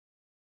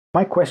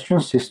My question,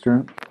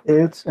 sister,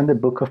 is in the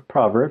book of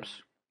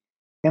Proverbs,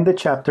 in the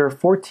chapter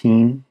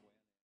 14.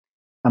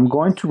 I'm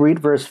going to read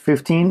verse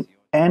 15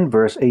 and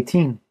verse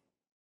 18.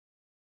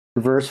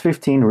 Verse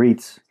 15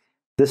 reads,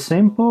 "The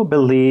simple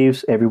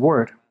believes every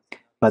word,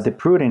 but the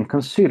prudent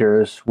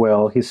considers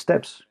well his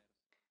steps."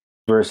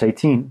 Verse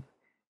 18,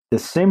 "The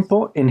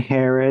simple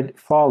inherit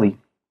folly,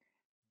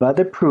 but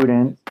the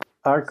prudent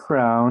are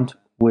crowned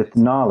with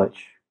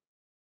knowledge."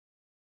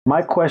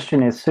 My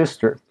question is,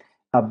 sister,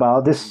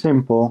 about the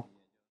simple.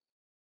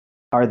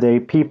 Are they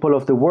people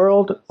of the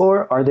world,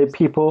 or are they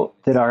people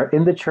that are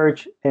in the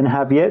church and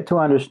have yet to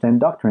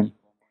understand doctrine?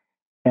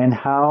 And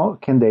how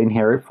can they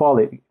inherit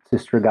folly?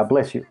 Sister, God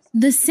bless you.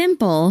 The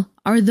simple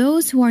are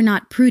those who are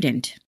not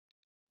prudent,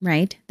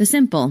 right? The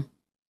simple.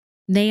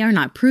 They are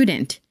not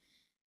prudent.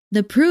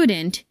 The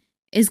prudent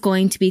is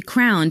going to be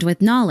crowned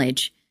with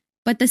knowledge,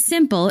 but the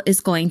simple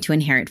is going to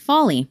inherit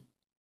folly.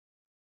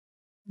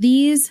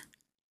 These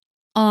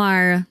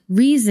are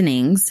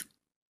reasonings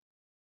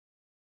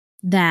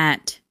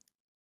that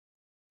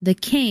the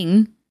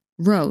king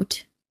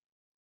wrote,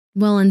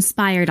 well,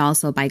 inspired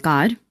also by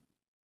God,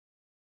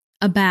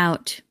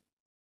 about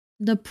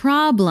the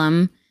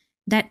problem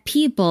that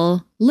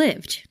people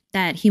lived,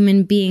 that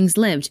human beings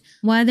lived,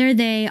 whether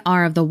they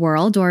are of the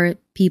world or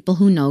people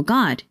who know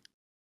God,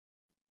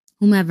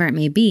 whomever it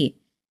may be.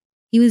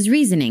 He was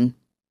reasoning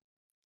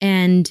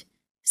and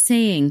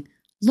saying,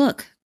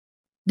 look,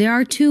 there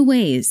are two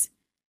ways.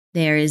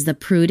 There is the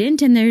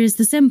prudent and there is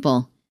the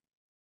simple.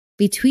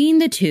 Between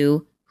the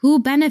two, who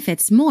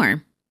benefits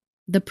more?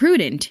 The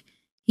prudent.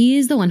 He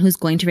is the one who's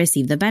going to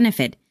receive the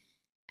benefit.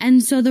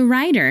 And so the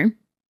writer,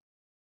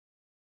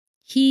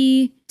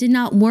 he did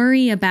not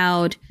worry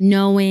about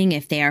knowing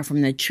if they are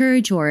from the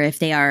church or if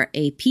they are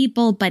a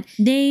people, but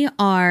they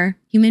are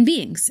human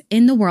beings.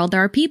 In the world,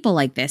 there are people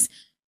like this.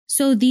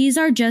 So these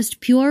are just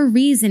pure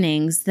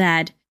reasonings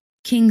that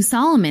King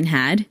Solomon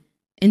had,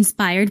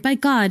 inspired by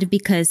God,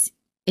 because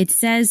it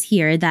says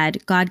here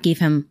that God gave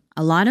him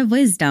a lot of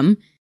wisdom,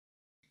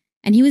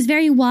 and he was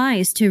very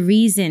wise to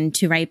reason,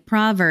 to write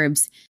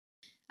Proverbs,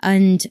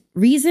 and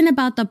reason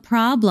about the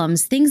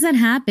problems, things that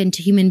happen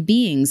to human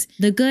beings,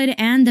 the good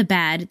and the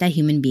bad that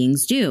human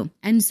beings do.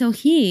 And so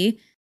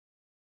he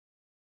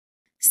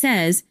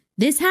says,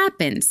 this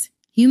happens.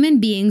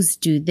 Human beings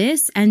do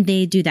this and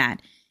they do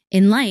that.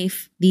 In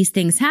life, these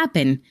things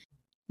happen.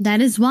 That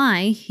is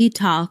why he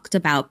talked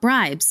about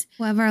bribes.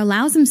 Whoever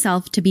allows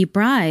himself to be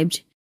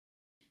bribed,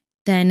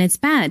 then it's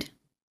bad.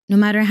 No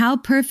matter how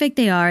perfect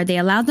they are, they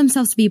allowed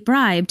themselves to be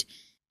bribed.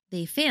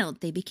 They failed.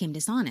 They became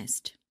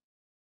dishonest.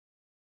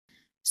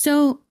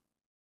 So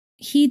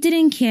he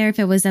didn't care if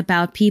it was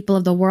about people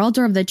of the world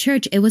or of the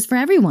church. It was for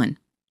everyone.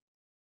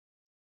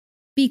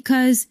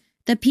 Because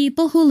the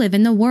people who live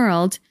in the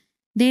world,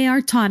 they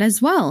are taught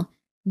as well.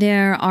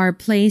 There are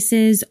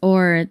places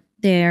or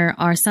there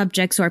are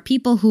subjects or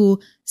people who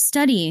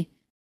study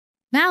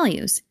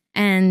values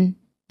and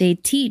they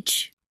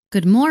teach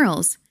good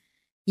morals.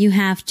 You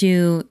have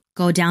to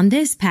go down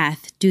this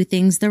path, do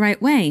things the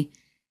right way.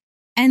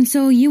 And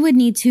so you would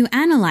need to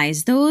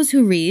analyze those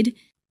who read.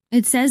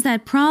 It says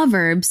that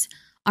Proverbs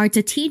are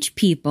to teach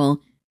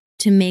people,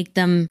 to make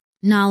them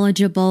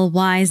knowledgeable,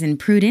 wise, and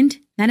prudent.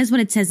 That is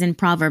what it says in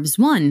Proverbs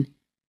 1.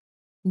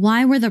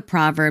 Why were the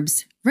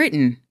Proverbs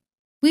written?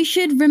 We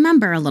should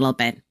remember a little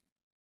bit.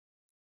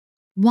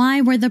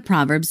 Why were the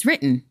Proverbs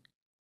written?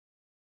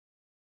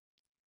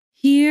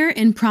 Here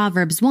in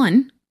Proverbs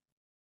 1,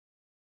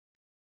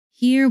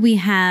 here we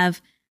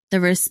have the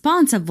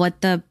response of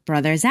what the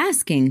brother is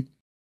asking.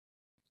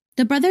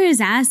 The brother is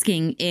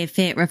asking if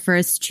it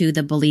refers to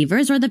the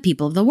believers or the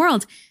people of the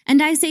world.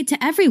 And I say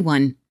to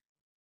everyone.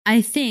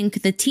 I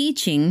think the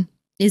teaching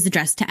is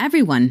addressed to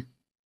everyone.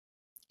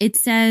 It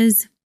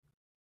says,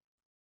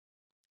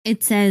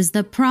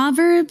 the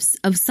Proverbs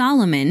of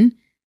Solomon,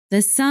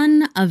 the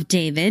son of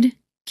David,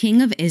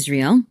 king of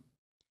Israel.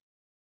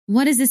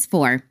 What is this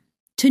for?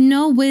 To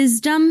know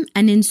wisdom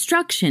and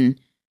instruction,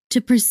 to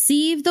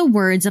perceive the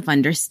words of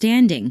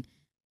understanding,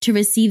 to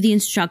receive the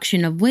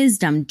instruction of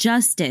wisdom,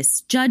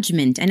 justice,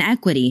 judgment, and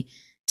equity,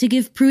 to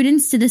give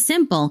prudence to the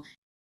simple.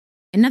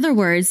 In other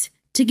words,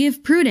 to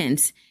give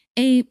prudence.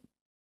 A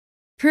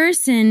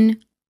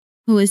person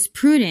who is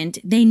prudent,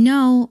 they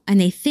know and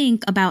they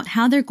think about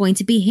how they're going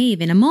to behave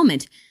in a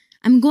moment.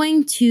 I'm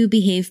going to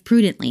behave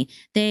prudently.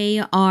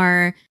 They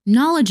are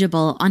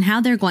knowledgeable on how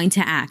they're going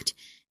to act.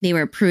 They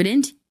were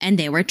prudent and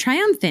they were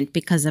triumphant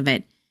because of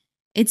it.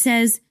 It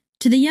says,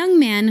 to the young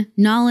man,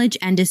 knowledge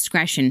and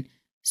discretion.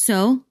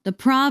 So the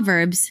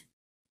Proverbs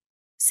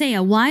say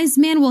a wise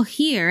man will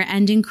hear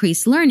and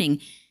increase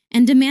learning,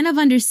 and a man of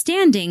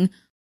understanding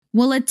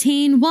will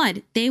attain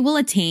what? They will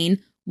attain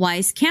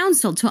wise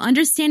counsel. To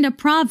understand a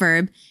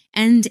proverb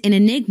and an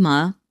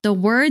enigma, the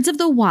words of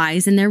the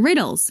wise and their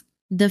riddles.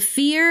 The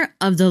fear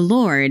of the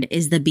Lord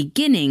is the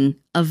beginning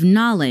of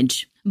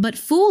knowledge, but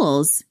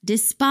fools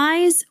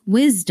despise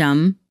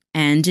wisdom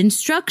and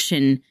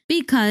instruction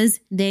because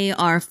they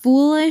are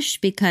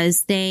foolish,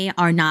 because they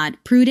are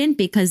not prudent,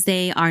 because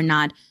they are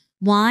not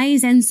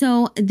wise, and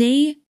so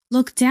they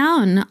look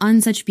down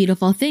on such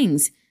beautiful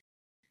things.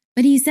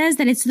 But he says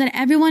that it's so that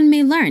everyone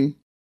may learn.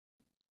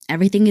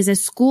 Everything is a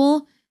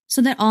school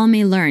so that all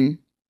may learn.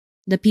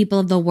 The people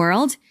of the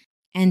world,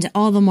 and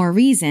all the more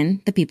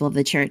reason, the people of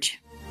the church.